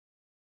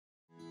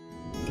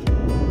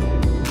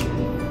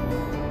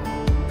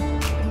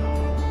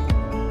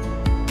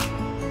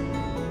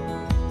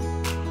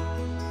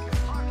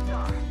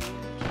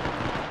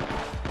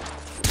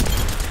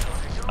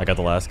I got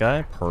the last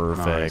guy.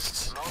 Perfect.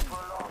 Nice.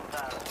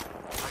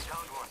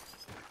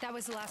 That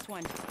was the last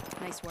one.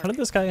 Nice work. How did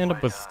this guy end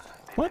up with...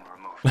 What?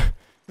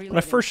 When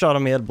I first shot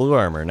him, he had blue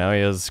armor. Now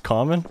he has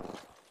common.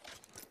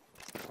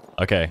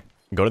 Okay.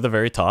 Go to the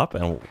very top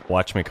and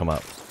watch me come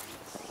up.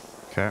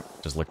 Okay.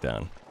 Just look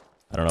down.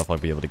 I don't know if I'll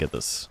be able to get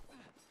this.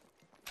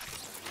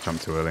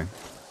 Jump too early.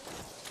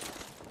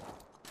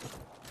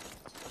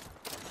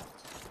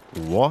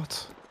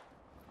 What?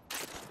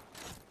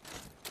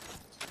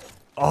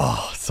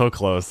 Oh, so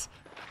close.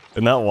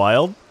 Isn't that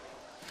wild?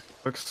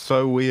 Looks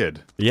so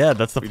weird. Yeah,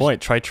 that's the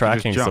point. Try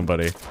tracking jump.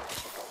 somebody.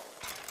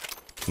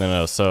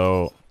 No,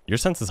 so your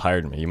sense is higher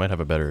than me. You might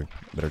have a better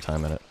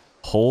time at it.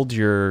 Hold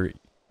your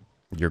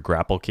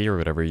grapple key or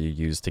whatever you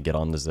use to get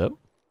on the zip.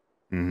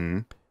 Mm-hmm.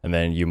 And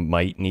then you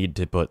might need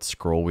to put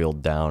scroll wheel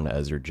down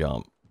as your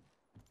jump.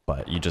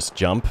 But you just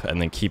jump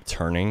and then keep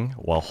turning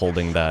while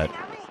holding that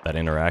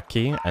interact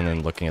key and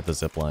then looking at the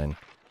zip line.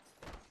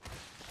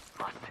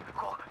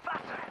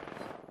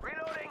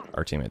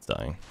 Our teammate's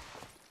dying.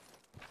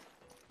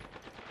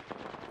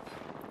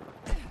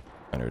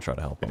 I'm gonna try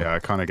to help him. Yeah, I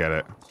kind of get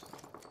it.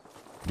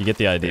 You get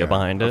the idea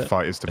behind it. A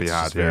fight is to be it's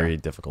had. just very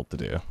difficult to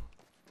do.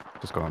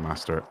 Just gotta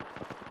master it.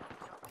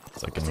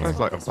 It's like in This here. guy's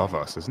like above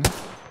us, isn't it?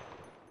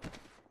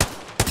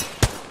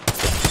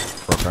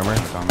 Broke armor.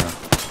 Down there.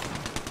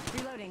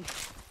 Reloading.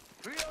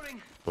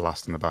 Reloading.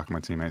 Blast in the back of my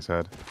teammate's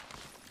head.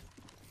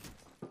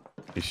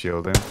 He's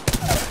shielding.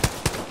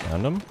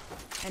 Found him.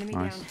 Enemy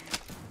Nice. down.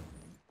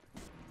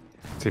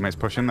 Teammate's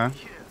pushing there.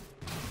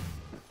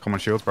 Common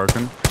shield's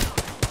broken.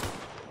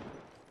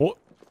 What?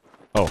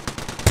 Oh,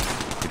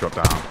 He dropped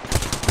down.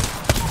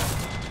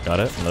 got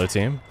it. Another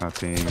team. That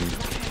team.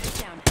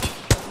 Down.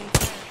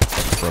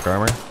 Broke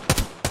armor.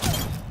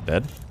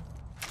 Dead.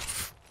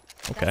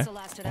 Okay. That's the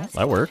last of us.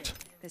 That worked.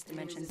 This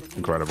dimension's a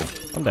Incredible.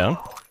 I'm down.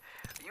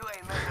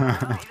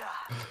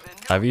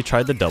 Have you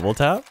tried the double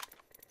tap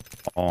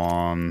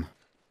On.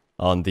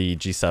 the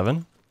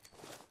G7?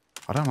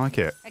 I don't like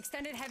it.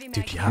 extended heavy Dude,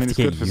 mag. you have it's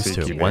to get good for used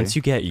to it. CQB. Once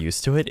you get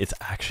used to it, it's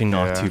actually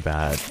not Yeah. too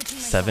bad.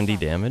 70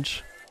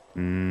 damage.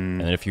 Mm,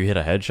 And if you hit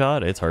a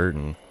headshot, it's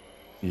hurting.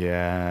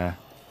 yeah.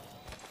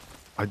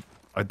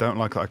 I don't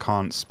like that I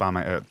can't spam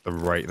it at the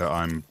rate that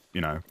I'm,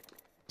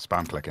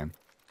 spam clicking.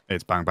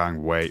 It's bang,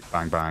 bang, wait,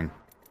 bang, bang.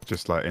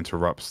 Just like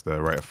interrupts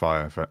the rate of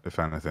fire, if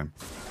anything.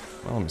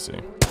 Well, let me see.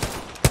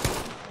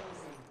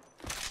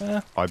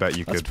 I bet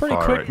you That's could pretty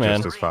fire quick, it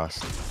man. just as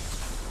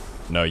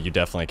fast. No, you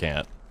definitely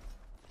can't.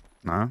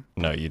 No?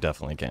 No, you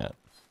definitely can't.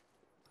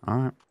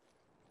 Alright.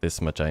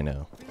 This much I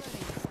know.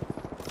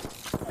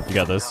 You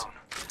got this?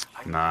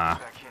 Nah.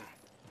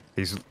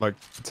 He's like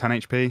 10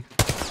 HP.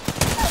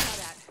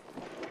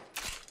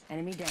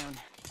 Enemy down.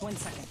 1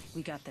 second.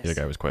 We got this. The other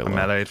guy was quite I low.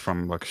 meleeed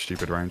from like a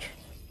stupid range.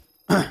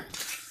 Ran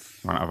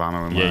out of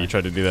ammo in Yeah, my... you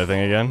tried to do that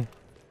thing again?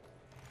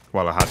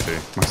 Well, I had to.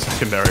 My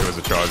secondary was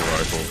a charger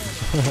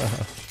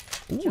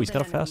rifle. Ooh, he's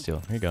got a fast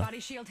heal. Here you go. Body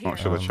shield here. Not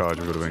sure the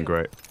charger would have been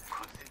great.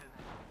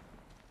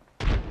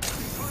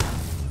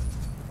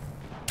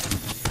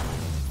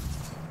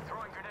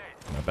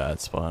 In a bad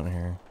spot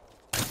here.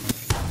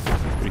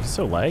 Dude, he's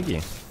so laggy.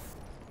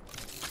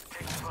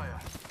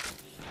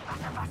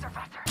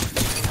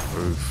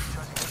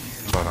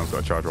 Oof. Bloodhound's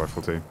got a charge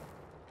rifle too.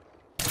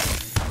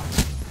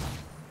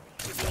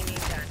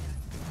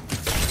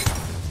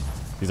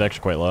 He's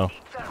actually quite low.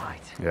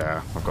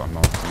 Yeah, I've got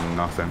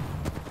nothing.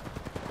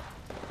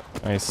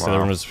 Nice. Wow. The other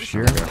one was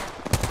here. Okay.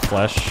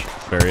 Flesh,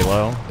 very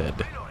low.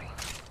 Dead.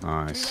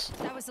 Nice.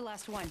 That was the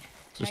last one.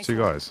 Just Nice two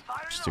work. guys.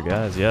 Just two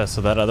guys. Yeah,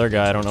 so that other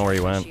guy, I don't know where he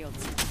went.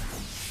 Shields.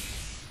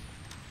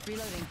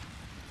 Reloading.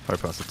 Hope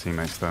that's a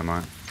teammate's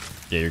thermite.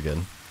 Yeah, you're good.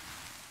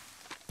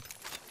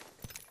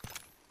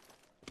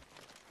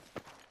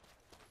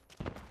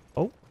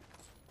 Oh,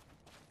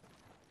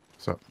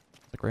 So,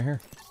 like right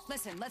here.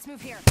 Listen, let's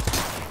move here.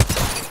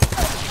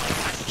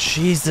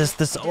 Jesus,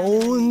 this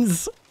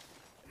owns.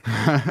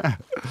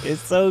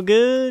 It's so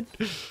good.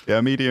 yeah,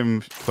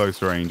 medium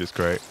close range is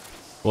great.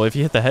 Well, if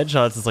you hit the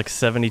headshots, it's like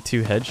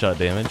 72 headshot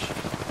damage.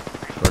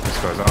 Broke this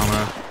guy's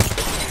armor.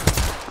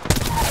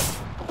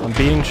 I'm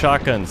beating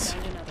shotguns.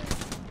 Found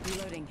another.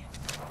 Reloading.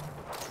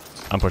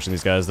 I'm pushing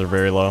these guys. They're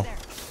very low. There.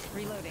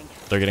 Reloading.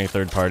 They're getting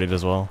third-partied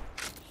as well.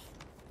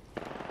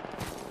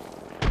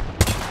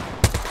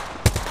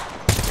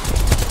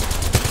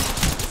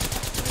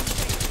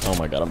 Oh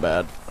my god, I'm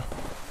bad.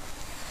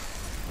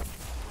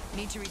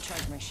 Need to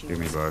recharge my shield. Give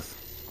me both.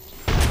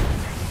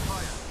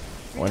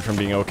 Went from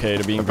being okay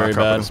to being Back very up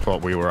at the bad.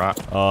 spot we were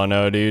at. Oh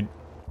no, dude.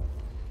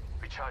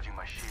 Recharging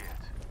my shield.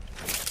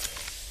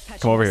 Patching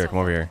Come over here, myself come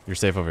over up. here. You're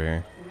safe over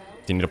here.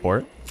 Do you need a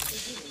port?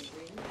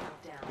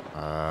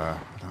 I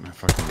don't know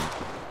if I can...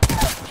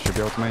 I should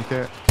be able to make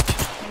it.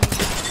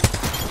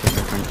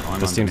 I'm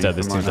This team's dead,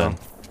 this underneath team's them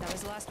dead. That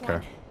was the last Okay.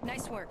 one.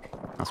 Nice work. right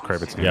now. That's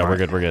Kraber team, Yeah, we're right?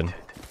 good, we're good.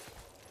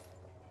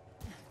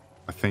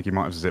 I think he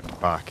might have zipped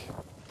back.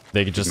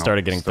 They just not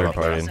started getting still up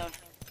there. third-partied. Zone.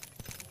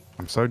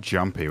 I'm so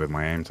jumpy with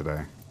my aim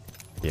today.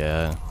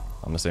 Yeah,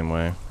 I'm the same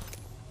way.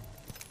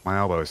 My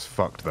elbow is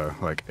fucked though.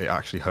 Like it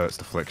actually hurts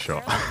to flick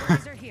shot.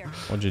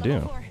 What'd you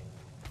do?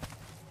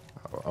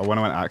 When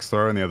I went axe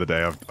throwing the other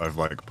day, I've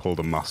like pulled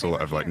a muscle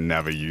that I've like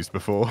never used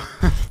before.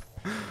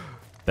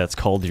 That's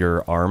called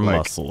your arm Like-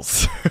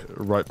 muscles.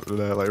 Right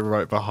there, like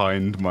right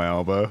behind my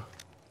elbow.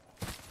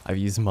 I've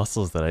used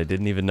muscles that I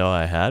didn't even know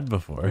I had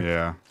before.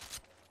 Yeah.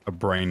 A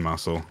brain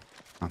muscle.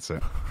 That's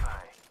it.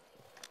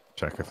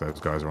 Check if those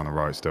guys are on the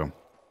right still.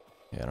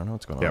 Yeah, I don't know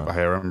what's going Yeah, on. but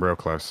here I'm real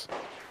close.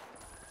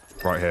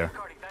 Right here.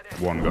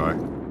 One guy.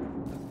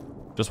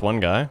 Just one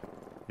guy?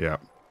 Yeah.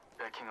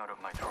 Backing out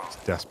of my drone.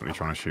 Desperately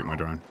trying to shoot my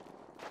drone.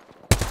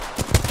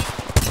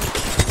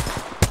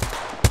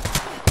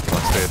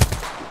 Busted.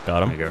 Got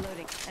There him. you go.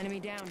 Reloading. Enemy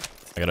down.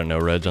 I got a no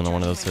reg on the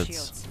one of those Recharging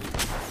my hits. shields.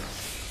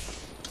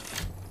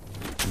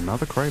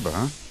 Another Kraber,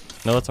 huh?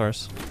 No, that's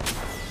ours.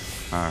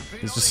 Ah,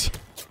 He's just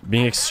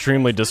being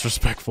extremely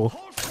disrespectful.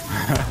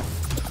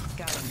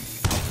 Got him.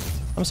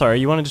 I'm sorry,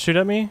 you wanted to shoot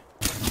at me?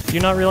 Do you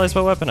not realize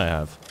what weapon I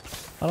have?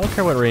 I don't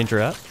care what range you're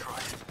at.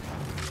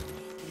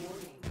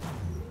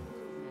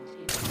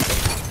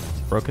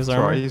 Broke his that's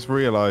armor. right. He's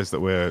realised that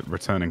we're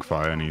returning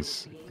fire, and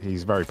he's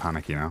very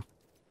panicky now.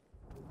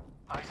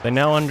 They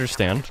now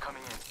understand.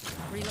 Coming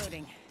in.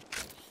 Reloading.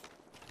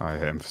 I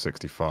hit him for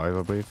 65,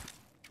 I believe.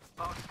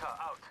 Boxcar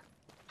out.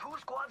 2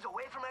 squads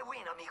away from my win,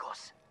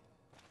 amigos.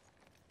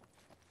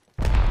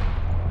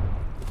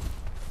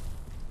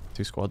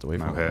 2 squads away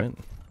No from hit. it.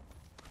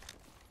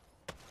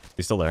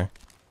 He's still there.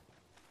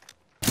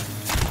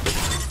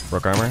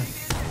 Broke armor.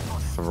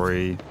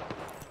 3.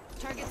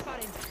 Target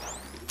spotted.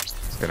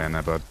 Let's get in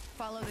there, bud.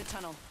 Follow the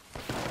tunnel.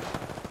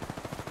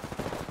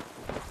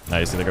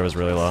 Nice, I think I was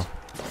really low.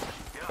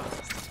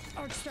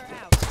 Arcstar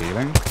out.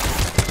 Healing.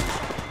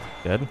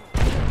 Dead.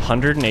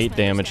 108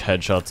 damage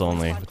headshots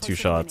only with 2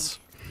 shots.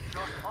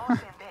 Come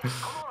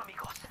on,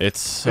 amigos. It's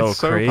so It's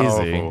so crazy.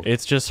 powerful.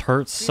 It just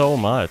hurts so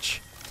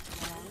much.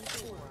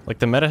 Like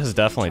the meta has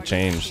definitely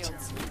changed.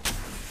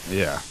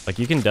 Yeah. Like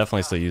you can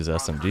definitely still use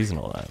SMGs and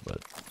all that,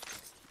 but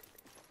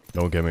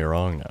don't get me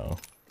wrong now.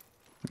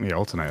 The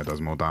alternator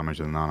does more damage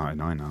than the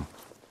R99 now.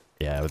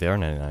 Yeah, but the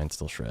R99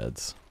 still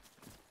shreds.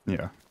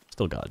 Yeah.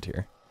 Still god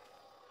tier.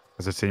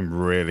 There's a team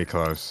really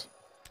close.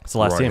 It's the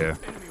last right team. here.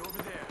 Enemy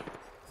over there.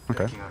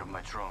 Okay. Backing out of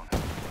my drone.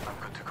 I'm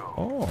good to go.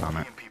 Oh, Damn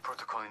it. EMP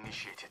protocol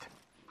initiated.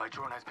 My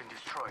drone has been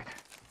destroyed.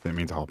 Didn't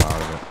mean to hop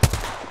out of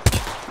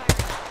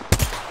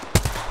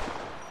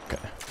it.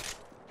 okay.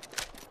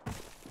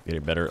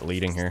 Getting better at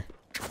leading here.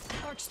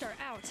 Arcstar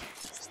out.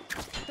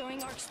 Throwing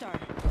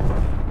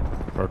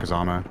Arcstar. Broke his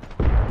armor.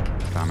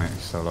 Damn it,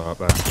 he's still up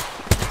there.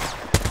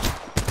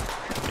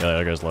 Yeah,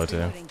 that guy's low too.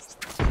 Reloading.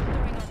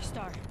 Throwing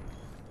Arcstar.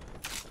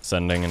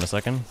 Sending in a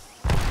second.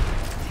 10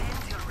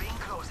 till ring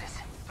closes.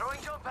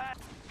 Throwing jump pad.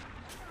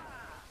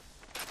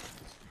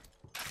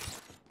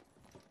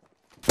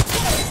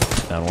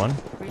 Down one.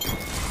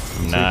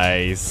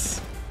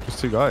 Nice. Just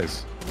 2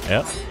 guys.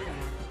 Yep.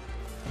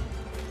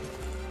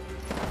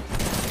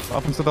 What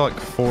happened to the, like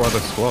 4 other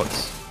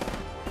squads?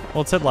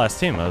 Well, it said last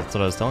team. That's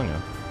what I was telling you.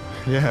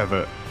 Yeah,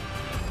 but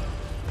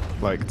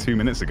like 2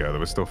 minutes ago, there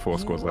was still 4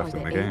 squads left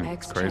in the game.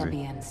 It's crazy.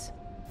 Champions.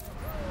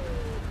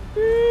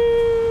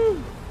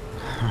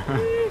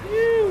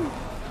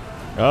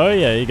 Oh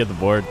yeah, you get the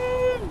board.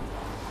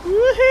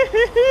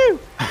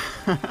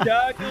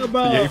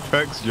 The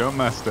Apex Jump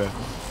Master.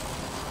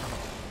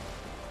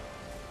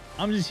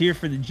 I'm just here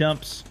for the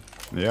jumps.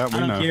 Yeah, we I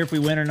don't know. care if we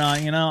win or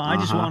not. You know, I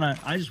just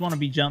Uh-huh. wanna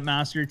be jump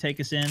master. Take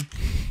us in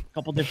a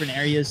couple different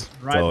areas.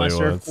 Ride all my he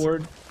wants.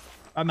 surfboard.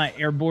 Ride my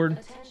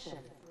airboard.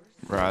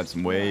 Ride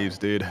some waves,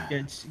 dude.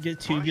 Get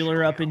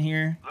tubular up in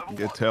here.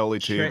 Get totally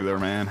tubular,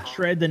 man.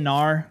 Shred the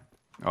gnar.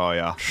 Oh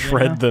yeah.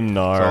 Shred the It's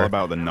all gnar.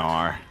 about the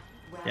gnar.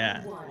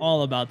 Yeah,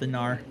 all about the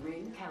gnar.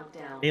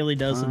 Daily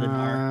dose of the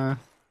gnar.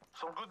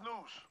 Some good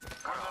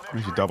news.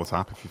 You should double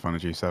tap if you find a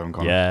G7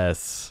 Connor.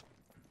 Yes.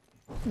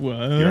 What?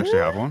 You actually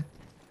have one?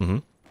 Mm-hmm.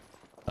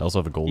 I also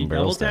have a golden You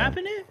barrel double stand.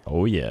 tapping it?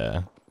 Oh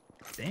yeah.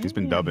 He's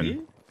been Damn, dubbing.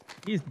 dude.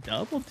 He's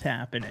double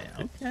tapping it.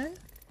 Okay.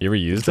 You ever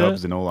used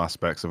Dubs it? in all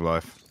aspects of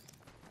life.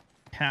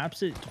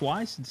 Taps it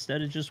twice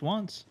instead of just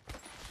once.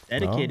 No,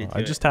 Dedicated to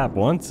I it. just tap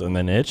once and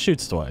then it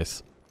shoots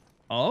twice.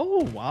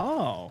 Oh,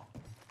 wow.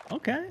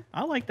 Okay.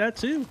 I like that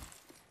too.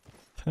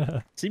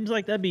 Seems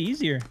like that'd be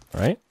easier.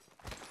 Right?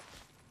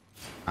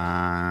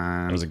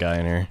 And There's a guy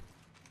in here.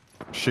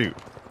 shoot.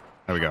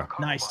 There we go.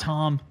 Nice,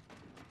 Tom.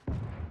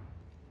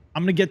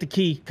 I'm gonna get the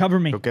key. Cover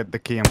me. Go get the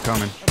key. I'm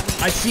coming.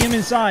 I see him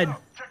inside.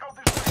 Check out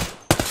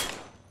this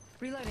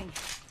way. Reloading.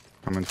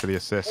 Coming for the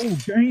assist. Oh, In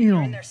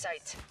damn. their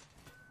sight.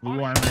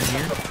 Blue armor here.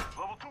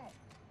 Level 2.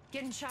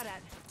 Getting shot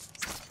at.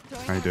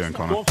 Throwing How you doing, Arcstar.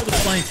 Connor? Go for the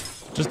flank.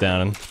 Just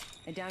downing.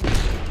 I down.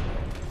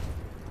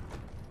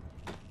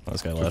 Oh,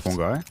 this guy Just left. one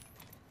guy.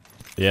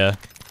 Yeah.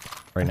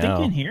 Right I think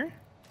now. in here.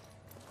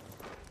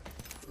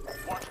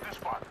 Watch this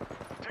spot.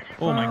 Take it.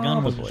 Oh, my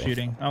gun wasn't Probably.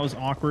 shooting. That was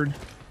awkward.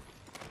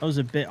 That was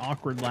a bit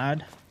awkward,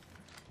 lad.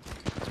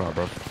 Sorry,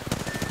 bro.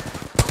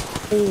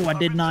 Oh, I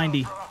did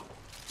 90.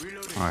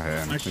 I hit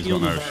him. My He's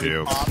shield got is no already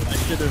shield. popped. I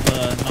should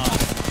have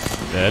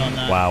not. Dead. on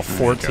that. Wow,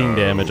 14 go.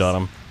 damage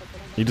on him.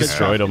 You Good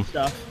destroyed stuff, him. good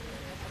stuff.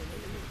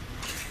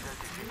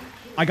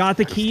 I got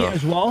the key Stuff.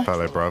 as well.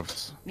 Fellow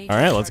bruvs. All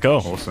right, let's go.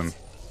 Awesome.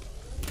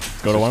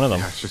 Go to one of them.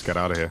 Yeah, let's just get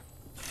out of here.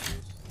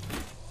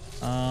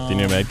 Do you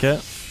need a med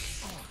kit?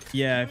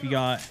 Yeah, if you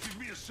got.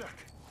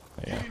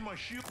 Yeah.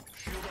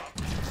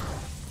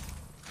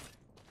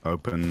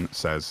 Open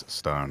says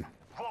stone.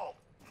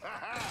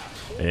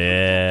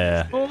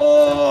 Yeah.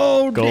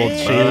 Oh, Gold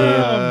damn.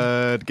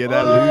 shield. Get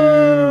that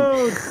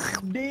loot. Oh,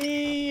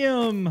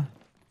 damn.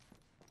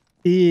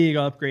 Big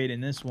upgrade in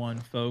this one,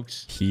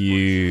 folks.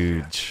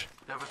 Huge.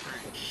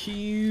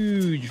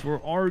 Huge.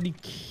 We're already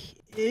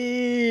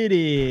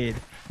kidded.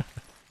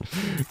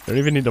 Don't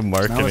even need to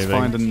mark Now let's anything.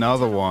 find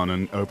another one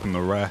and open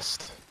the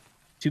rest.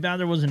 Too bad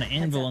there wasn't an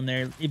anvil in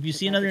there. If you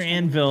see another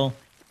anvil,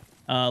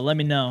 let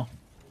me know.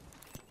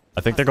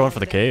 I think they're going for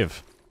the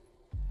cave.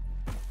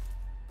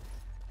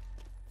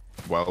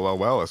 Well, well,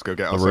 well. Let's go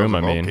get The ourselves room, a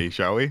I vault mean. key,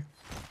 shall we?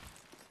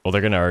 Well,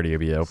 they're gonna already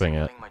be opening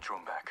it My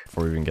drone back.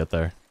 before we even get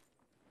there.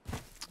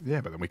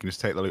 Yeah, but then we can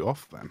just take the loot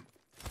off them.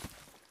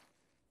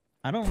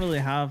 I don't really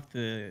have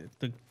the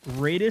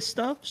greatest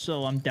stuff,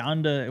 so I'm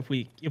down to if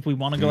we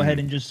want to go ahead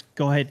and just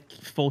go ahead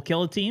full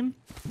kill a team.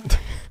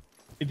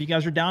 If you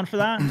guys are down for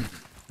that.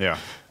 Yeah. I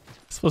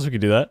suppose we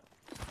could do that.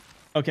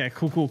 Okay,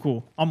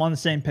 cool. I'm on the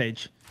same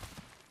page.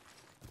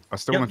 I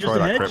still Yep, want to just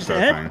try ahead, that just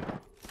crypto ahead. thing.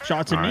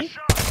 Shots at Alright. me.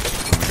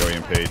 I'm gonna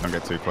go EMP. Don't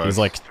get too close. He's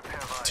like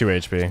 2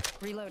 HP.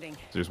 Reloading.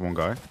 There's one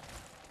guy.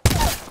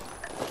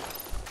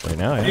 Right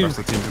now, yeah. Rest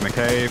of the team's in the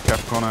cave. Cap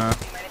corner.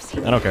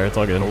 I don't care. It's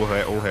all good. All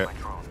hit. All hit.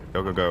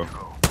 Go, go, go.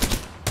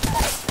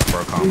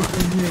 Broke armor.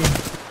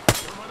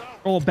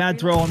 Oh, bad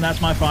throw, and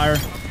that's my fire.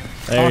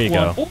 There you go.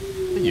 Knock one.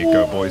 There you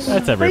go, boys.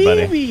 That's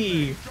everybody.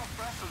 Baby.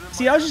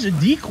 See, that was just a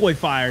decoy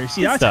fire.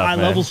 See, Good that's stuff, high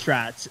man. level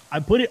strats.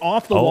 I put it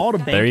off the Oh, wall to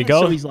bank there you it,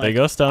 go. so he's like, There you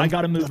go, Stone. I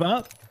gotta move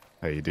up.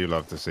 Hey, you do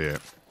love to see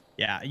it.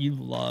 Yeah, you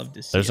love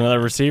to see There's it. another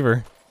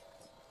receiver.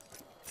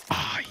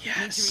 Ah, Need to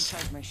yes.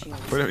 recharge my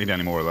shield. We don't need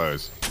any more of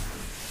those.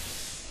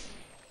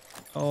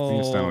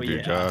 Oh, Stone will do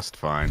yeah. just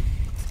fine.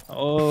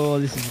 Oh,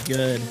 this is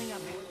good. Healing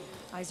up.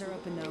 Eyes are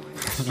open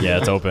though. Yeah,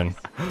 it's open.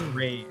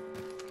 Great.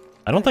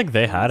 I don't think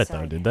they had it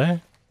though, did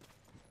they?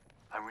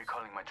 I'm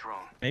recalling my drone.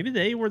 Maybe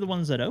they were the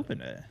ones that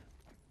opened it.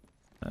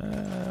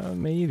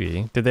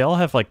 Maybe. Did they all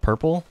have like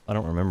purple? I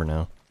don't remember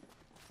now.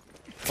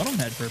 One of them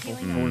had purple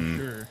for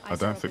sure. I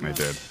don't think they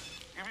did.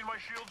 Giving my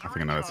shield I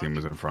think another team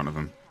was in front of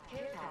them.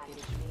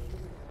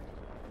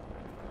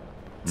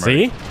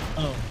 See?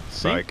 Oh,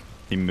 see? Like,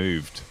 he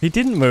moved. He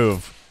didn't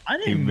move. I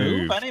didn't he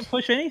move. I moved. didn't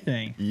push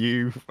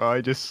anything.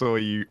 I just saw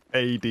you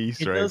AD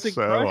straight doesn't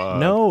so crush hard.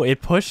 No,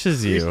 it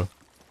pushes you.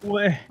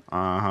 What?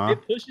 Uh-huh.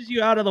 It pushes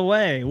you out of the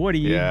way. What are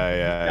you?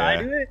 Yeah, die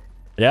yeah. to it?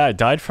 Yeah, I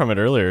died from it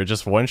earlier. It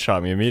just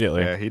one-shot me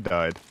immediately. Yeah, he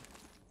died.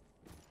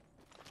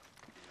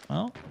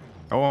 Well,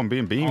 Oh, I'm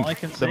being beamed. All I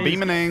can The say is-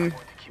 beaming.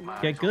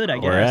 get good, I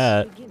guess. We're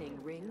at. Beginning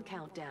ring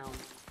countdown.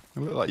 It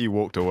looked like you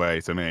walked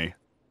away to me.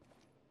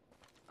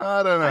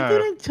 I don't know. I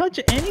didn't touch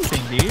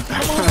anything, dude.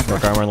 Come on.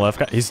 Broke armor on the left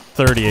guy. He's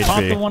 30 Pop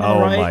HP. the one on Oh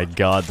the right. my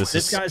god, this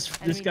This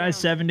is guy's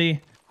 70.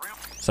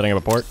 setting up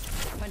a port.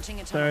 Punching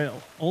a Sorry,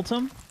 tunnel.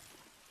 ultim.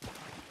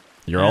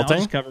 You're Yeah, I'll ulting?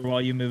 just cover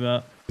while you move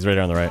up. He's right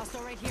there on the right.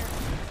 Hostile right here.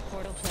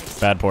 Portal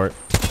placed. Bad port.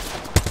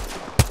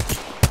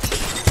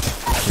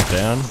 He's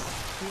down. Reloading.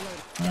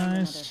 Down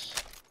Nice.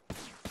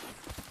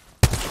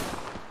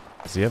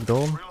 Does he have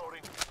gold?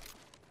 reloading. Is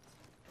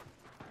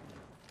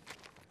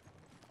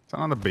that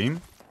on the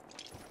beam?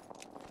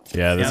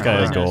 Yeah, this Yeah, guy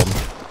has mine gold.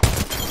 does.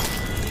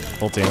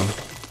 Full team.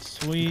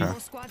 Sweet. another. Whole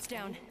squad's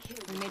down.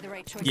 We made the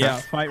right choice. Yeah,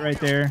 fight right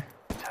there.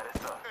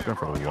 Going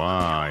for a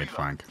wide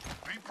flank.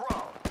 Be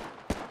proud.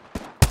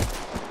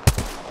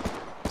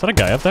 Is that a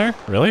guy up there?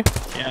 Really?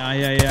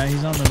 Yeah.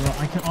 He's on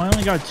the. I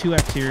only got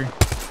 2x here.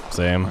 I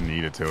Same.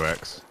 need a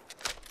 2x.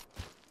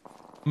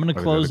 I'm gonna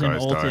the close other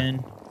and guys ult die.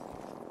 in.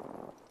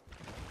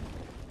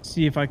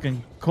 See if I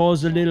can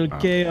cause a little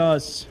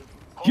chaos.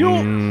 Yo!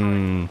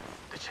 Mm,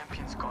 The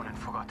champion's gone and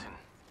forgotten.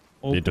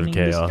 Little Opening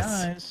chaos.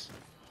 disguise.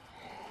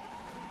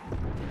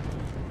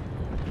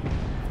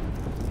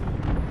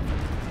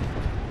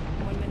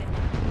 1 minute.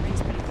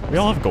 Ring's pretty close. we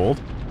all have gold.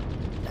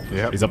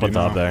 Yep, He's up on you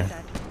top know. there.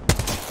 That.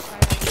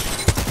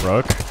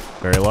 Rook.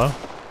 Very low.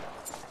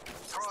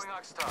 Throwing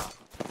Arcstar.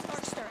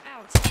 Arcstar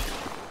out.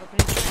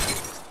 Opening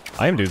fire.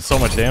 I am doing so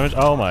much damage.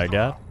 Oh my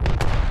god.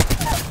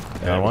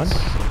 Got one.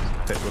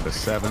 Hit with a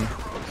 7. A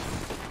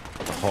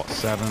hot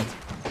 7.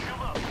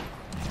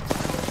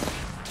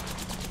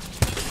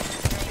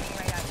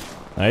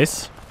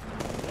 Nice.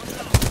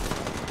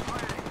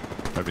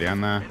 At the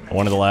end there.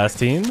 One of the last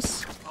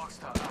teams.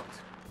 Arcstar out.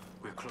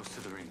 We're close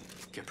to the ring.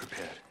 Get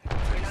prepared.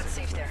 You're not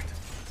safe there.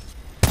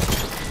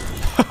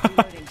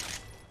 Reloading.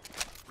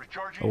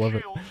 Recharging I love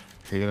it. shield.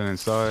 Healing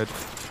inside.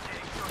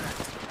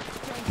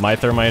 My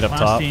thermite up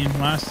top.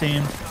 Last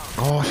team.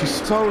 Oh,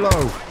 she's so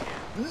low.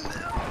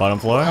 Bottom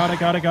floor.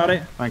 Got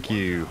it. Thank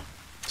you.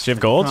 Does she have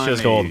gold? She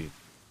has gold. Tiny.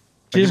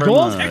 She's Thank you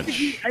gold. very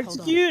much.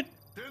 Execute.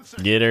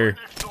 Get her.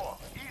 Next door.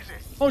 Easy.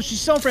 Oh, she's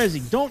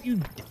self-resing. Don't you?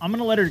 I'm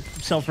gonna let her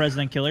self-res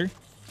then kill her.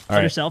 Let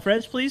her right.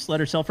 self-res, please. Let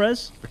her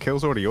self-res. The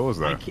kill's already yours,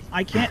 though.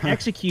 I can't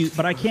execute,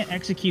 but I can't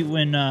execute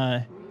when.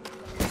 Oh,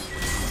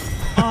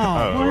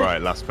 what?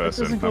 right, last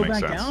person. doesn't That go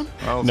makes back sense. down?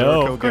 Well, No,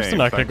 zero kill of course game. they're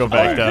not gonna go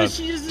Thanks, back mate.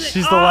 down.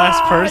 She's the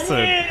last person.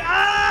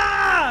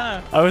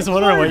 I was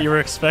wondering what you were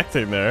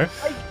expecting there.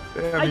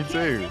 Yeah, I me can't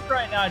too. think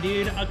right now,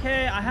 dude.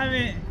 Okay, I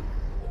haven't.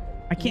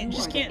 I can't.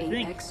 Just can't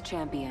think. Apex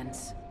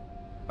champions.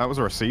 That was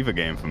a receiver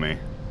game for me.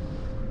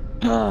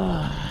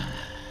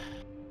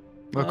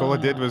 Look, all I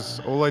did was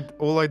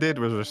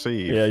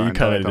receive. Yeah, you that kind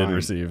entire of did time.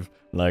 receive.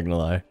 Not gonna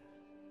lie.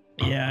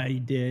 Yeah, you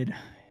did.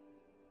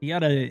 You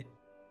gotta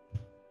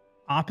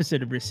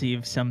opposite of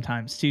receive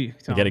sometimes too.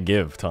 You gotta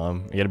give,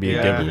 Tom. You gotta be a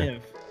Yeah. giver.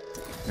 Give.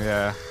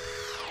 Yeah.